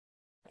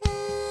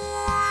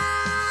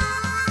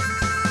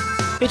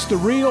It's the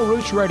Real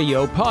Roots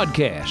Radio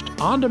podcast,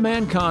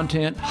 on-demand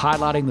content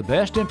highlighting the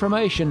best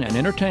information and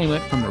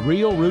entertainment from the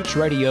Real Roots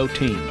Radio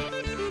team.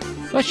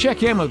 Let's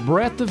check in with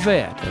Brett the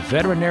Vet of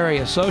Veterinary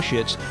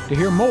Associates to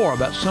hear more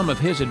about some of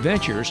his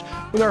adventures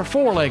with our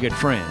four-legged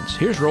friends.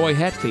 Here's Roy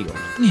Hatfield.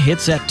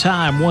 It's that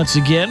time once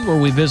again where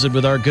we visit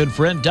with our good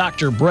friend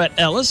Dr. Brett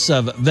Ellis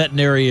of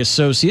Veterinary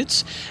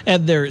Associates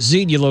at their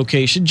Xenia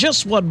location,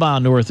 just 1 mile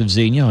north of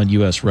Xenia on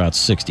U.S. Route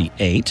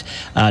 68.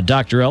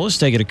 Dr. Ellis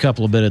taking a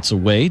couple of minutes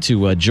away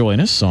to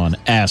join us on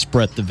Ask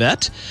Brett the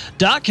Vet.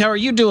 Doc, how are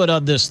you doing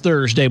on this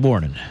Thursday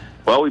morning?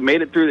 Well, we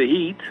made it through the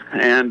heat,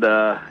 and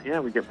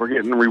we're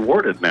getting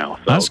rewarded now.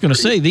 So I was going to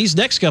say, these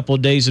next couple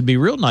of days would be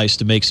real nice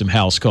to make some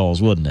house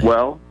calls, wouldn't it?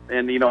 Well,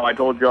 and I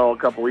told y'all a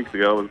couple weeks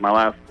ago, it was my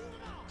last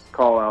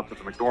call out to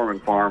the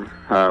McDormand farm.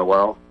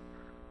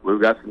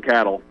 We've got some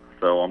cattle,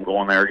 so I'm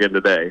going there again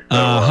today.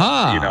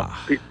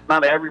 So,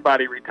 not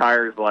everybody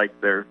retires like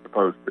they're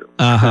supposed to.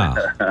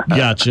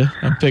 Gotcha.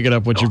 I'm picking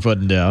up what you're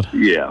putting down.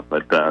 Yeah,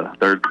 but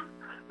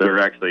they're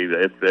actually,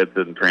 it's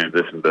in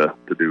transition to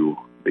do.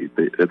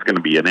 It's going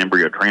to be an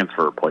embryo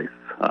transfer place.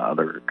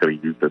 They're going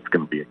to use. It's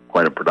going to be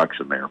quite a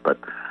production there. But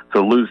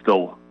so Lou's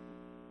still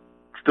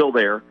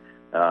there,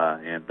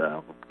 and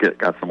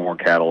got some more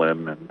cattle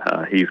in,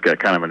 and he's got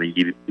kind of a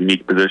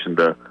unique position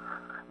to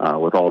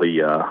with all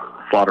the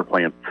slaughter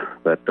plants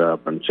that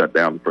have been shut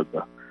down for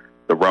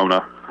the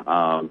Rona.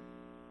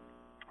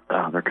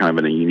 They're kind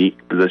of in a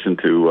unique position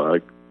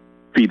to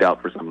feed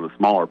out for some of the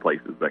smaller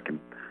places that can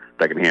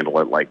handle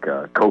it, like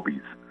Kobe's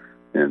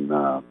and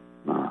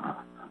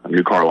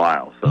New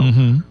Carlisle. So,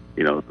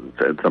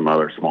 and some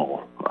other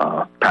small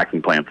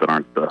packing plants that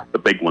aren't the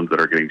big ones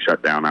that are getting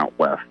shut down out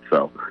west.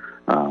 So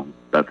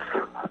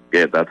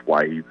that's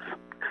why he's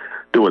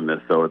doing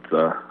this. So it's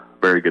a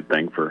very good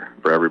thing for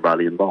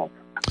everybody involved.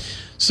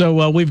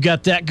 So we've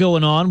got that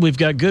going on. We've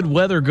got good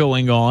weather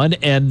going on.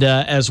 And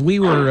as we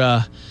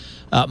were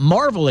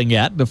marveling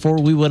at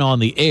before we went on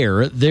the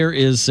air, there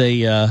is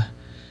a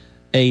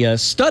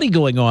study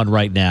going on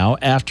right now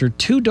after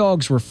 2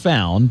 dogs were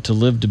found to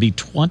live to be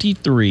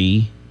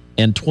 23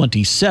 and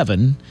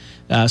 27.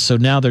 So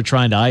now they're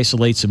trying to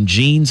isolate some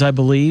genes, I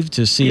believe,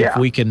 to see if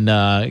we can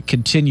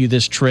continue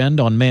this trend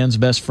on man's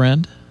best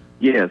friend.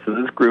 Yeah, so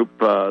this group,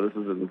 this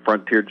is in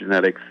Frontier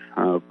Genetics,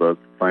 a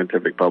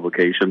scientific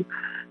publication,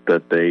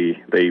 that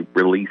they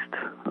released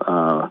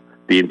the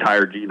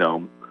entire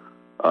genome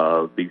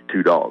of these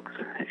 2 dogs.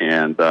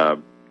 And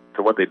so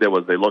what they did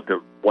was they looked at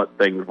what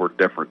things were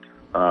different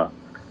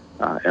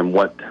and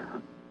what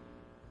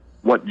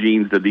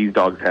genes did these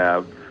dogs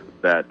have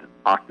that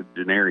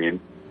octogenarians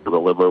that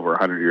live over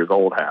 100 years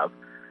old have.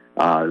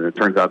 And it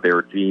turns out they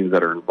were genes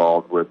that are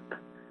involved with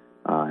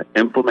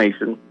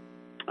inflammation,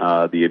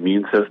 the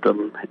immune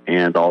system,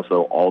 and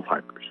also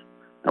Alzheimer's.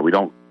 Now, we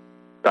don't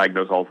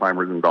diagnose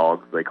Alzheimer's in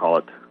dogs. They call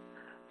it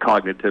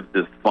cognitive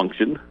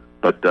dysfunction,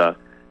 but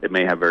it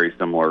may have very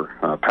similar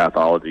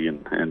pathology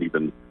and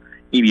even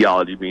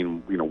etiology,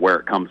 meaning where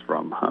it comes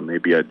from,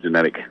 maybe a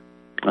genetic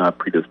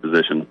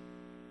predisposition.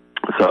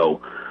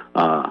 So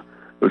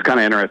it was kind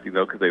of interesting,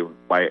 though, because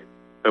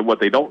what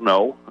they don't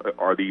know,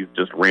 are these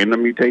just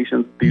random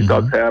mutations these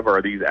dogs have, or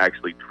are these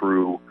actually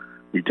true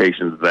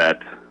mutations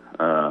that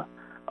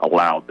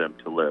allowed them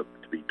to live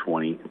to be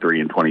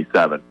 23 and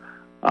 27?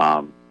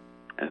 And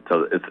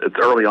so it's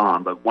early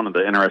on, but one of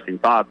the interesting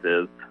thoughts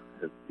is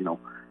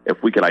if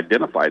we could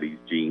identify these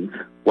genes,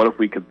 what if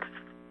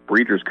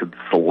breeders could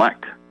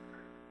select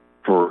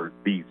for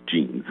these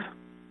genes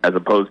as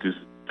opposed to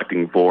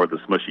selecting for the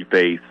smushy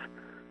face,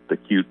 the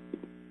cute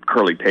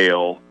curly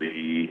tail,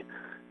 the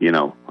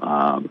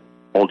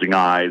bulging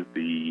eyes,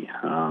 the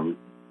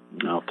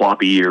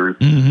floppy ears,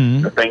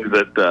 the things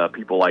that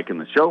people like in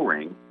the show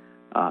ring.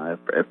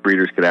 If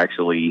breeders could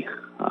actually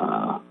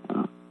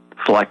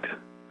select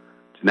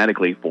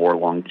genetically for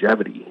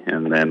longevity,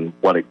 and then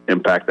what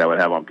impact that would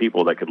have on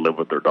people that could live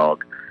with their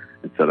dog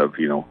instead of,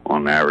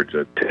 on average,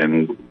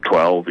 10,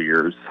 12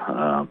 years.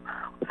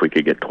 If we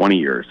could get 20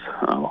 years,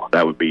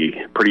 that would be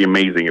pretty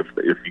amazing if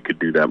you could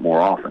do that more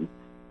often,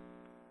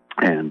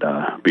 and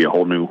be a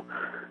whole new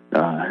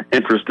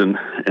interest in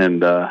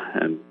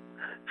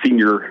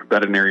senior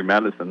veterinary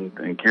medicine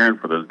and caring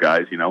for those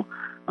guys. Do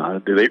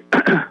they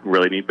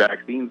really need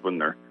vaccines when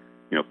they're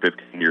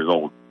 15 years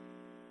old?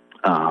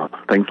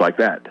 Things like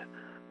that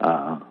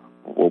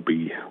will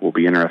be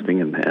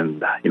interesting,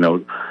 and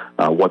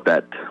what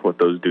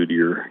those do to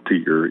your.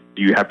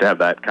 Do you have to have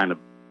that kind of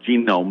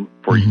genome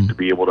for you to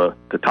be able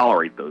to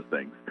tolerate those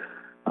things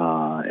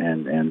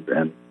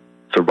and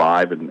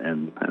survive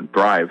and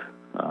thrive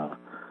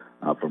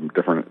from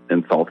different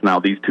insults? Now,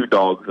 these 2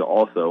 dogs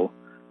also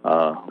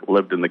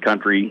lived in the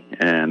country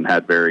and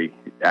had very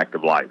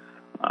active lives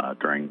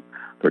during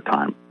their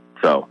time.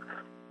 So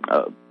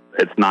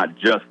it's not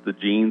just the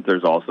genes.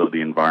 There's also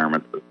the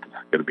environment that's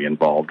going to be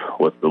involved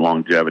with the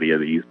longevity of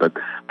these. But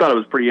I thought it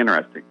was pretty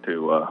interesting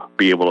to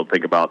be able to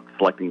think about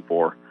selecting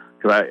for,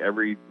 because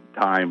every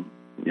time,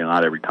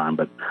 not every time,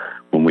 but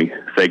when we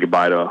say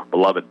goodbye to a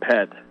beloved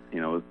pet,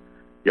 you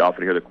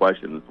often hear the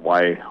question is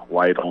why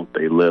don't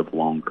they live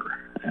longer?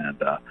 And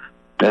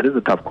that is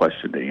a tough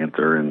question to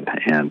answer, and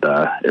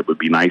it would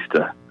be nice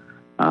to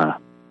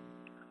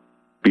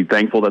be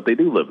thankful that they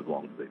do live as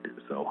long as they do.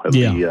 So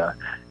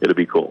it'll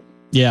be cool.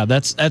 Yeah,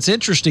 that's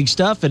interesting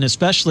stuff, and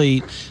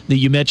especially that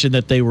you mentioned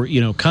that they were,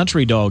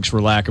 country dogs,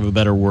 for lack of a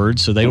better word,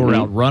 so they were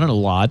out running a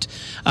lot.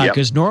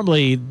 Because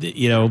normally,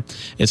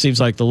 it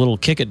seems like the little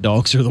kick-it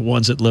dogs are the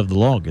ones that live the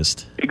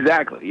longest.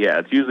 Exactly. Yeah,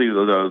 it's usually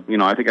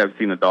I think I've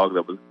seen a dog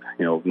that was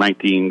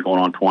 19 going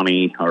on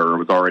 20, or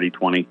was already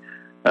 20.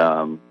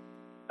 But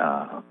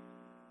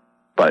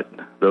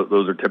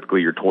those are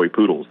typically your toy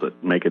poodles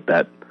that make it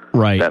that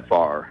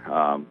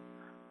far.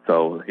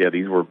 So yeah,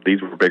 these were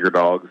bigger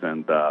dogs,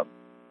 and that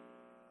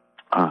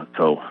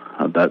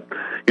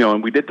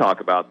and we did talk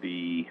about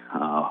the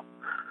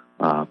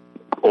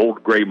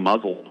old gray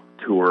muzzle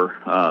tour,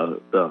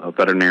 the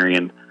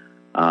veterinarian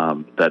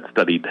that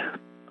studied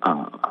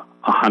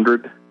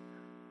 100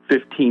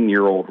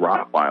 15-year-old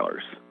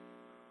Rottweilers,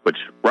 which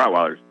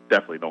Rottweilers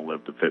definitely don't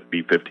live to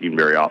be 15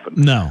 very often.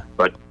 No,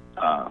 but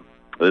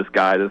this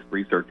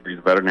researcher, he's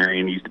a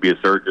veterinarian. He used to be a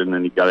surgeon,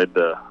 and he got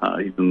into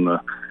he's in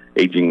the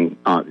aging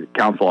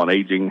council on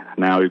aging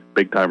now. He's a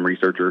big time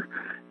researcher,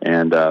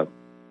 and I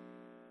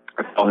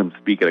saw him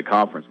speak at a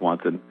conference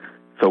once. And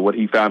so what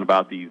he found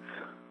about these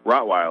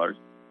Rottweilers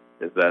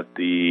is that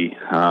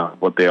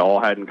what they all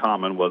had in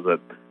common was that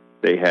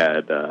they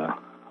had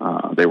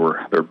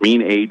their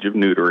mean age of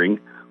neutering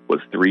was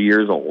 3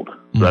 years old.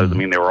 So that doesn't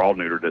mean they were all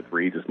neutered at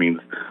 3. It just means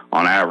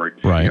on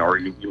average, or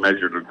you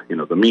measured,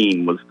 the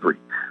mean was 3.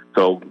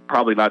 So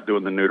probably not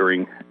doing the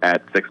neutering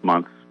at 6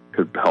 months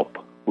could help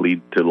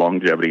lead to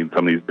longevity in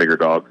some of these bigger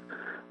dogs.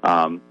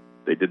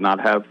 They did not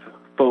have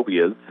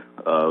phobias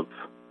of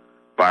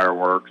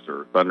fireworks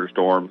or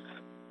thunderstorms.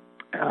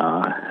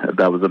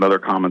 That was another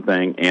common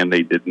thing. And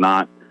they did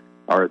not,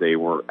 or they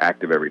were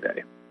active every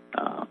day.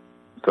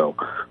 So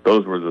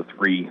those were the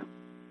 3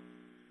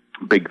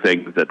 big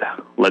things that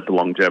led to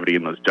longevity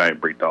in those giant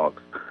breed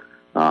dogs.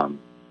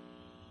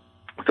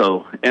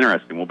 So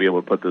interesting. We'll be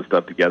able to put this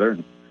stuff together,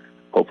 and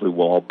hopefully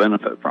we'll all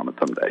benefit from it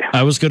someday.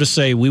 I was going to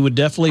say, we would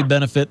definitely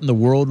benefit, and the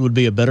world would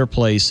be a better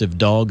place if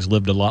dogs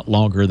lived a lot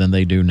longer than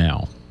they do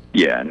now.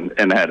 Yeah,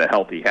 and had a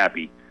healthy,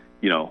 happy,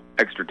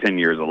 extra 10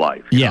 years of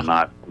life.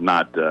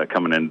 Not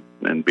coming in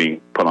and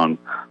being put on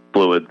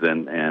fluids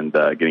and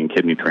getting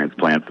kidney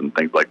transplants and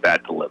things like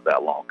that to live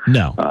that long.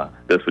 No.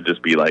 This would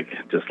just be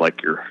just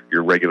like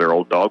your regular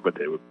old dog, but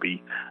it would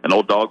be an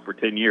old dog for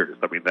 10 years.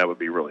 I mean, that would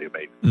be really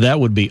amazing. That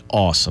would be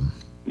awesome.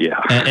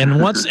 Yeah.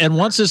 and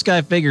once this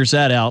guy figures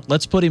that out,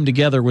 let's put him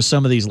together with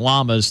some of these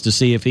llamas to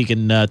see if he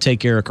can take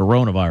care of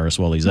coronavirus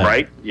while he's out.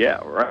 Right. Yeah.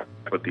 Right.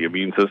 Put the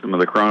immune system of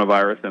the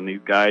coronavirus in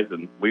these guys,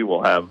 and we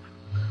will have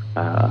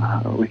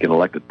we can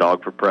elect a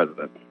dog for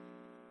president.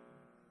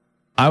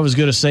 I was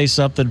going to say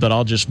something, but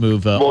I'll just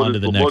move on to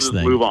the next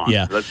thing. Move on.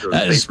 Yeah.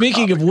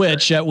 Speaking of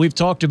which, we've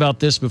talked about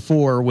this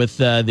before with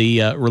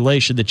the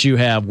relation that you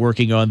have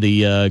working on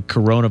the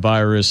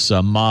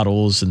coronavirus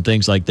models and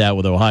things like that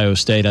with Ohio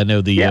State. I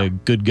know the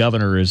good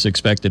governor is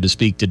expected to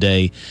speak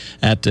today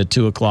at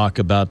 2:00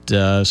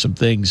 about some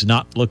things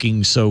not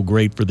looking so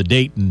great for the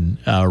Dayton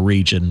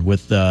region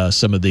with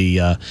some of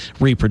the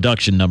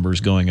reproduction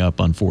numbers going up,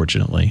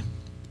 unfortunately.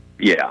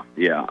 Yeah.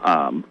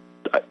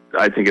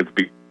 I think it's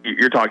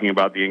you're talking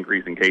about the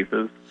increase in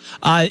cases?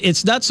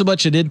 It's not so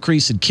much an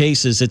increase in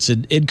cases. It's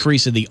an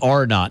increase in the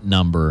R0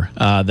 number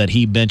that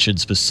he mentioned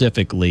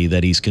specifically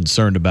that he's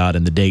concerned about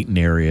in the Dayton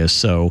area.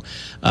 So,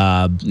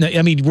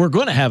 we're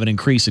going to have an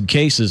increase in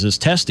cases as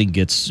testing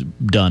gets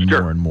done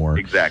more and more.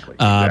 Exactly.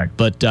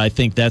 But I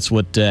think that's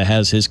what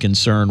has his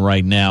concern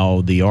right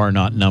now. The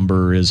R0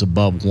 number is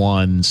above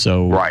 1,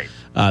 so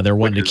they're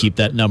wanting to keep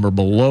that number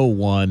below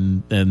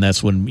 1, and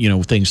that's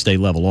when things stay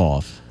level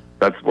off.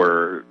 That's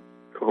where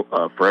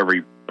for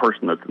every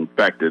person that's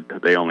infected,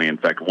 they only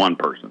infect one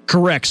person.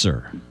 Correct,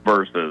 sir.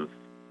 Versus,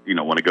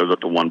 when it goes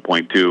up to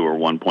 1.2 or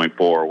 1.4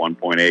 or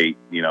 1.8,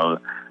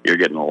 you're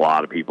getting a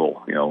lot of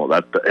people.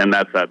 That's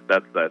that.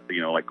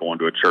 Like going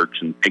to a church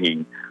and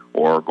singing,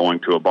 or going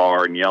to a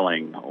bar and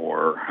yelling,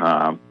 or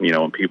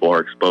when people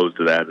are exposed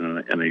to that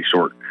in a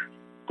short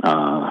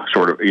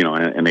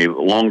in a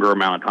longer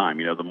amount of time.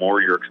 The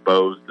more you're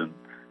exposed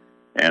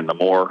and the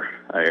more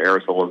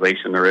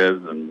aerosolization there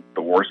is, and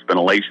the worse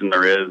ventilation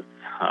there is.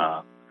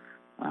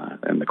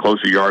 And the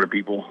closer you are to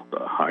people,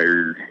 the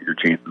higher your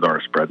chances are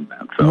of spreading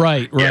that. So,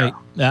 right.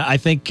 I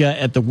think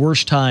at the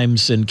worst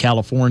times in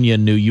California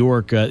and New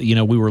York, we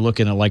were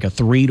looking at like a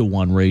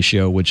 3-to-1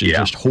 ratio, which is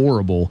just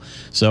horrible.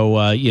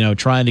 So,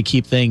 trying to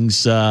keep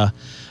things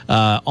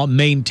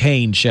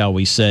maintained, shall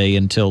we say,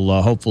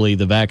 until hopefully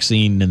the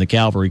vaccine and the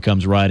cavalry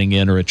comes riding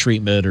in, or a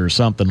treatment or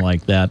something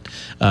like that,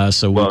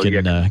 so we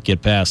can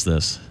get past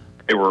this.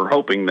 They were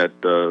hoping that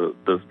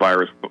this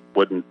virus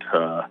wouldn't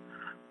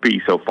be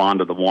so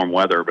fond of the warm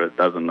weather, but it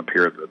doesn't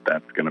appear that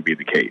that's going to be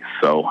the case.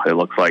 So it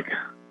looks like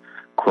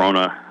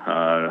Corona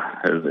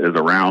is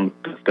around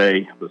to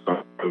stay, the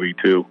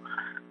SARS-CoV-2,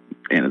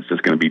 and it's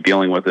just going to be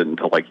dealing with it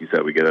until, like you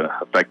said, we get an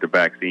effective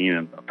vaccine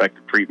and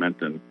effective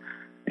treatment, and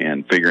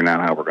and figuring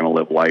out how we're going to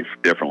live life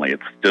differently.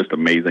 It's just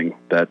amazing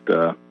that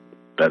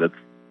it's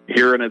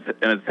here and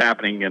it's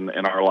happening in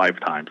our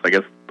lifetimes. I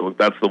guess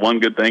that's the one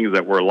good thing, is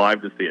that we're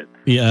alive to see it.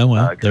 Yeah,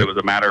 well, it was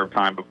a matter of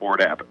time before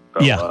it happened.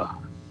 So,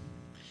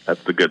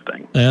 that's the good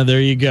thing.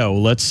 There you go.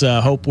 Let's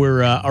hope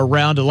we're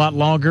around a lot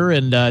longer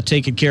and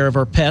taking care of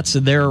our pets,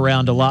 and they're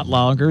around a lot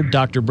longer.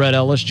 Dr. Brett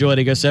Ellis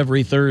joining us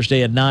every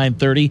Thursday at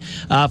 9:30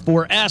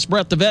 for Ask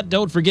Brett the Vet.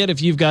 Don't forget, if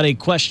you've got a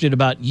question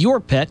about your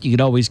pet, you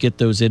can always get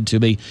those into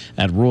me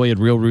at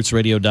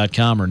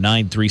roy@realrootsradio.com or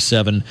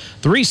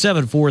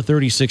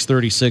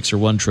 937-374-3636 or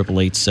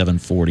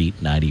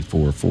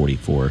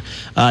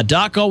 1-888-740-9444.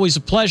 Doc, always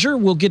a pleasure.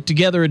 We'll get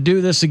together and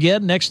do this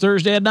again next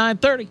Thursday at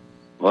 9:30.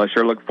 Well, I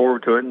sure look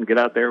forward to it, and get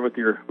out there with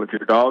your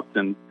dogs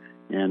and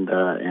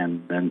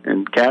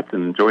cats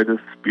and enjoy this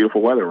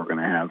beautiful weather we're going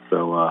to have.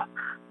 So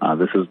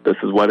this is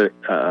what it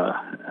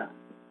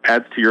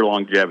adds to your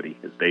longevity,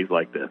 is days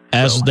like this.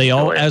 As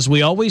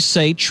we always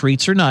say,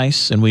 treats are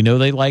nice, and we know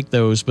they like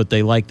those, but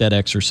they like that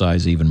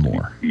exercise even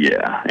more.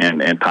 Yeah,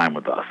 and time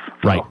with us.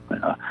 So, right.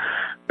 But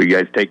you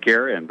guys take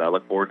care, and I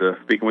look forward to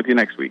speaking with you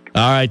next week.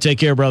 All right, take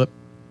care, brother.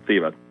 See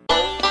you, bud.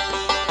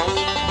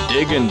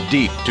 Digging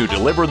deep to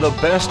deliver the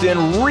best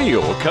in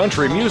real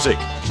country music.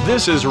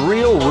 This is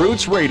Real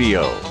Roots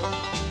Radio.